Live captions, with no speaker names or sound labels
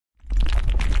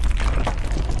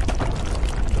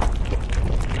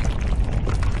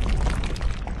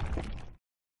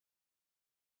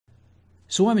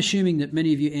So I'm assuming that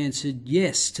many of you answered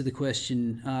yes to the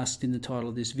question asked in the title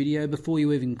of this video before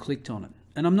you even clicked on it.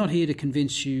 And I'm not here to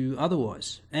convince you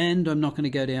otherwise. And I'm not going to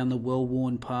go down the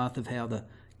well-worn path of how the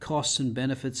costs and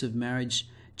benefits of marriage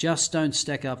just don't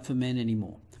stack up for men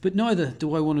anymore. But neither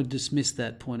do I want to dismiss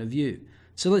that point of view.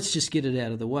 So let's just get it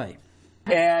out of the way.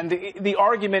 And the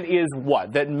argument is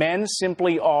what? That men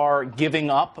simply are giving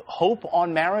up hope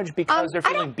on marriage because they're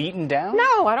feeling beaten down?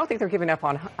 No, I don't think they're giving up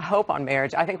on hope on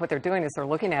marriage. I think what they're doing is they're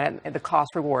looking at it, the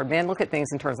cost reward. Men look at things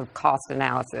in terms of cost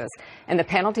analysis. And the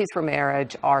penalties for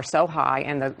marriage are so high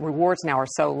and the rewards now are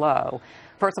so low.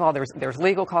 First of all, there's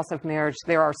legal costs of marriage.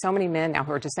 There are so many men now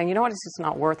who are just saying, you know what, it's just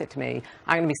not worth it to me.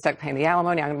 I'm going to be stuck paying the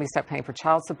alimony. I'm going to be stuck paying for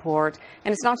child support.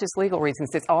 And it's not just legal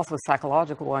reasons. It's also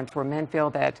psychological ones where men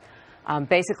feel that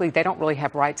basically they don't really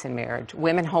have rights in marriage.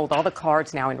 Women hold all the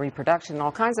cards now in reproduction and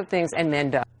all kinds of things, and men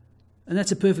don't. And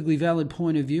that's a perfectly valid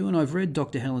point of view, and I've read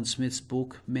Dr. Helen Smith's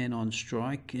book, Men on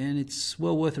Strike, and it's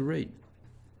well worth a read.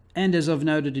 And as I've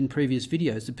noted in previous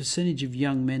videos, the percentage of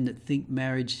young men that think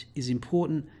marriage is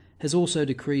important has also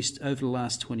decreased over the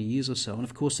last 20 years or so. And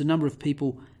of course, the number of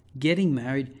people getting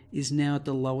married is now at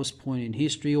the lowest point in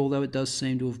history, although it does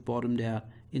seem to have bottomed out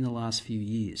in the last few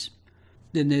years.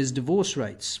 Then there's divorce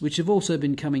rates, which have also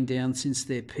been coming down since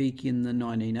their peak in the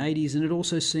 1980s, and it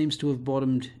also seems to have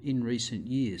bottomed in recent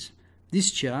years.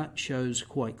 This chart shows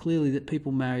quite clearly that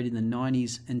people married in the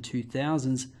 90s and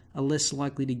 2000s are less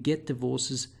likely to get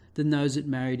divorces than those that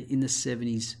married in the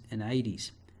 70s and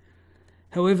 80s.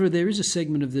 However, there is a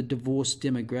segment of the divorce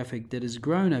demographic that has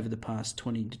grown over the past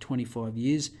 20 to 25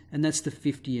 years, and that's the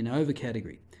 50 and over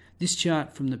category. This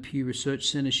chart from the Pew Research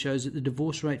Centre shows that the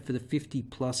divorce rate for the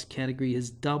 50-plus category has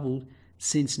doubled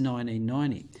since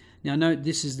 1990. Now note,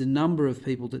 this is the number of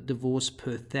people that divorce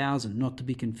per thousand, not to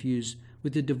be confused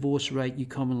with the divorce rate you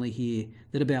commonly hear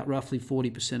that about roughly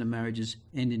 40% of marriages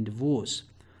end in divorce.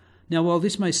 Now, while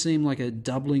this may seem like a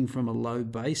doubling from a low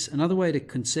base, another way to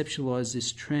conceptualise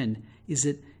this trend is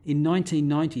that in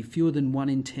 1990, fewer than 1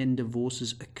 in 10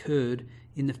 divorces occurred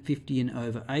in the 50 and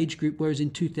over age group, whereas in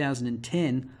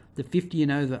 2010, the 50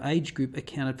 and over age group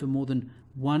accounted for more than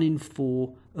 1 in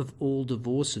 4 of all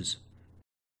divorces.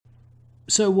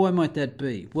 So why might that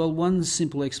be? Well, one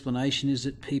simple explanation is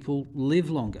that people live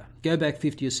longer. Go back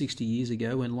 50 or 60 years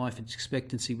ago when life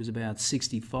expectancy was about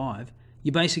 65,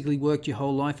 you basically worked your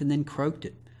whole life and then croaked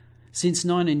it. Since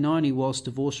 1990, whilst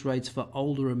divorce rates for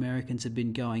older Americans have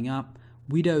been going up,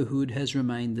 widowhood has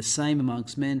remained the same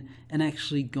amongst men and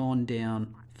actually gone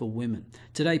down for women.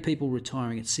 Today, people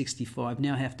retiring at 65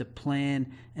 now have to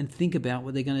plan and think about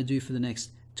what they're going to do for the next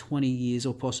 20 years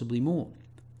or possibly more.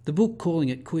 The book Calling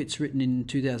It Quits, written in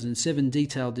 2007,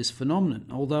 detailed this phenomenon.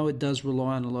 Although it does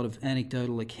rely on a lot of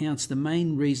anecdotal accounts, the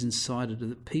main reasons cited are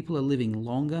that people are living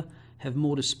longer, have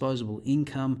more disposable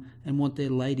income, and want their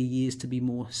later years to be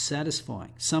more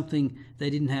satisfying, something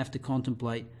they didn't have to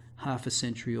contemplate half a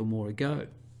century or more ago.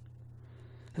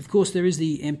 Of course, there is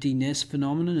the empty nest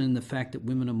phenomenon and the fact that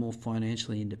women are more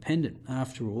financially independent.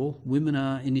 After all, women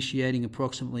are initiating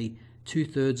approximately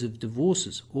 2/3 of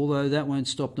divorces, although that won't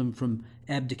stop them from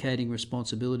abdicating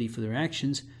responsibility for their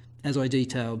actions, as I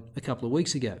detailed a couple of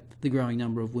weeks ago, the growing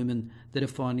number of women that are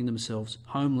finding themselves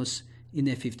homeless in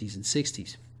their 50s and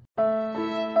 60s.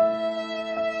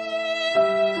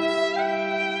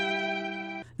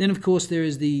 Then, of course, there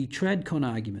is the tradcon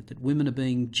argument that women are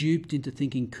being duped into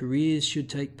thinking careers should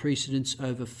take precedence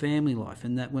over family life,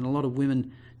 and that when a lot of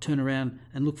women turn around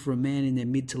and look for a man in their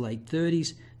mid to late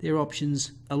 30s, their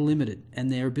options are limited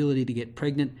and their ability to get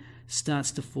pregnant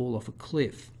starts to fall off a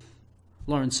cliff.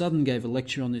 Lauren Southern gave a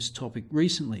lecture on this topic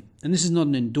recently, and this is not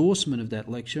an endorsement of that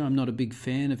lecture. I'm not a big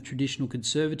fan of traditional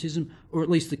conservatism, or at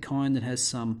least the kind that has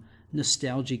some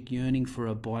nostalgic yearning for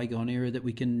a bygone era that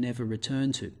we can never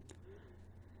return to.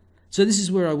 So this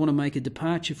is where I want to make a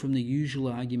departure from the usual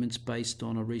arguments based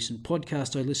on a recent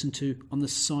podcast I listened to on the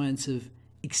science of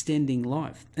extending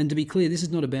life. And to be clear, this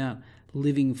is not about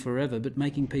living forever, but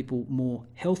making people more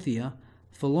healthier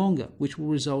for longer, which will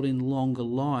result in longer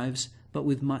lives, but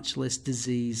with much less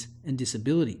disease and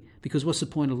disability. Because what's the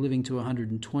point of living to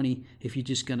 120 if you're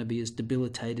just going to be as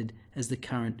debilitated as the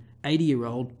current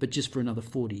 80-year-old, but just for another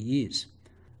 40 years?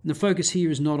 And the focus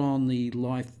here is not on the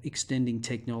life-extending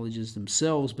technologies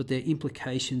themselves, but their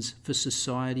implications for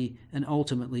society and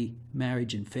ultimately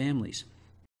marriage and families.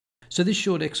 So this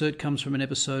short excerpt comes from an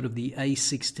episode of the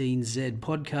A16Z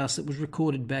podcast that was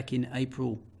recorded back in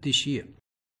April this year.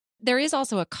 There is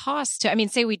also a cost to,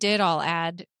 say we did all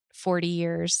add 40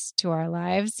 years to our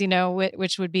lives,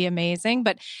 which would be amazing.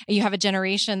 But you have a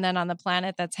generation then on the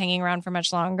planet that's hanging around for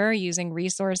much longer, using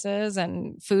resources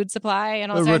and food supply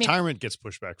and all that. Retirement gets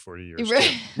pushed back 40 years.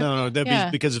 No, that'd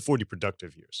be because of 40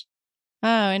 productive years.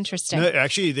 Oh, interesting. No,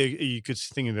 actually, you could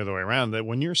think it the other way around, that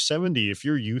when you're 70, if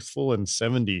you're youthful and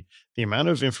 70, the amount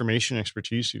of information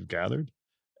expertise you've gathered,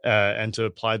 and to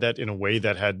apply that in a way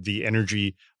that had the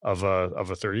energy of a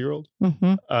 30-year-old.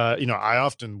 Mm-hmm. I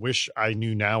often wish I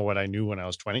knew now what I knew when I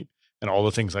was 20 and all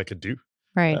the things I could do.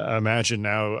 Right. Imagine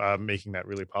now making that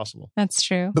really possible. That's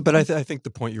true. But I think the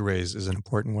point you raise is an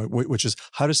important one, which is,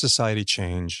 how does society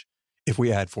change if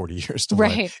we add 40 years to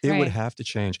life? It would have to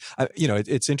change.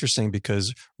 It's interesting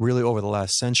because really over the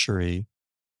last century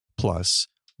plus,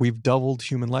 we've doubled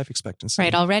human life expectancy.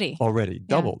 Right, already.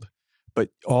 Doubled. But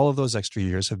all of those extra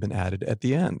years have been added at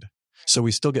the end. So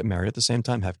we still get married at the same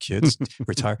time, have kids,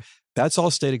 retire. That's all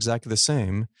stayed exactly the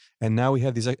same. And now we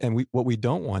have these, and what we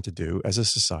don't want to do as a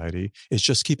society is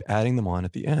just keep adding them on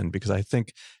at the end, because I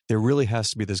think there really has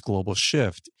to be this global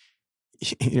shift,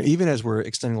 even as we're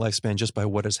extending lifespan just by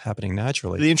what is happening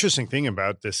naturally. The interesting thing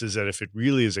about this is that if it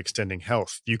really is extending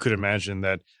health, you could imagine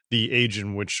that the age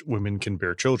in which women can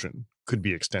bear children could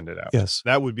be extended out. Yes.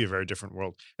 That would be a very different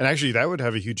world. And actually, that would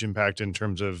have a huge impact in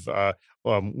terms of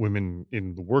women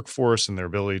in the workforce and their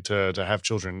ability to have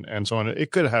children and so on.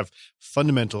 It could have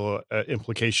fundamental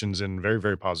implications in very,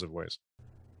 very positive ways.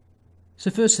 So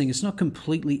first thing, it's not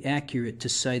completely accurate to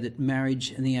say that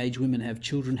marriage and the age women have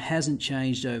children hasn't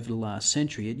changed over the last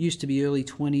century. It used to be early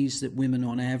 20s that women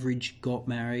on average got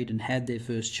married and had their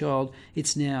first child.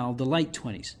 It's now the late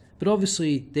 20s. But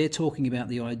obviously they're talking about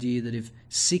the idea that if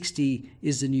 60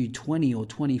 is the new 20 or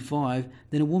 25,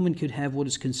 then a woman could have what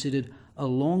is considered a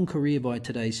long career by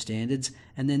today's standards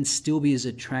and then still be as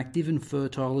attractive and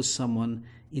fertile as someone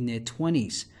in their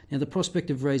 20s. Now, the prospect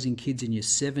of raising kids in your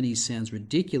 70s sounds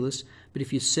ridiculous, but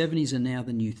if your 70s are now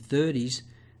the new 30s,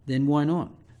 then why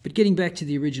not? But getting back to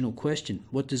the original question,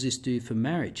 what does this do for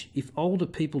marriage? If older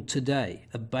people today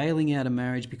are bailing out of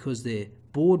marriage because they're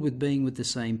bored with being with the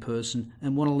same person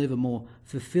and want to live a more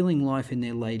fulfilling life in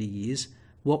their later years,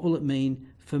 what will it mean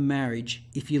for marriage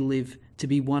if you live to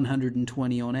be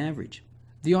 120 on average?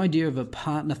 The idea of a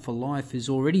partner for life is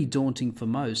already daunting for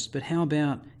most, but how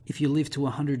about if you live to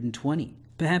 120?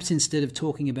 Perhaps instead of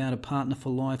talking about a partner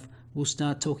for life, we'll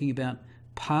start talking about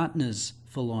partners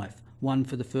for life. One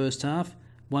for the first half,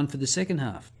 one for the second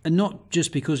half. And not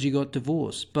just because you got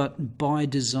divorced, but by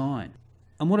design.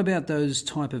 And what about those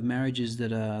type of marriages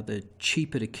that are the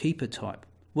cheaper to keeper type?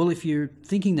 Well, if you're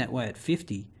thinking that way at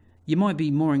 50, you might be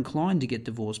more inclined to get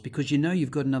divorced because you know you've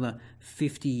got another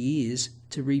 50 years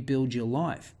to rebuild your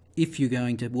life if you're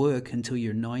going to work until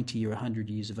you're 90 or 100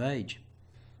 years of age.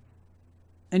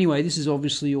 Anyway, this is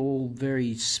obviously all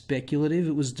very speculative.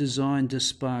 It was designed to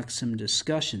spark some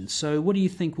discussion. So what do you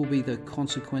think will be the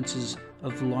consequences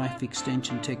of life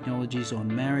extension technologies on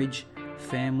marriage,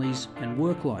 families, and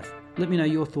work life? Let me know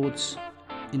your thoughts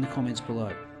in the comments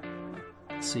below.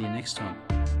 See you next time.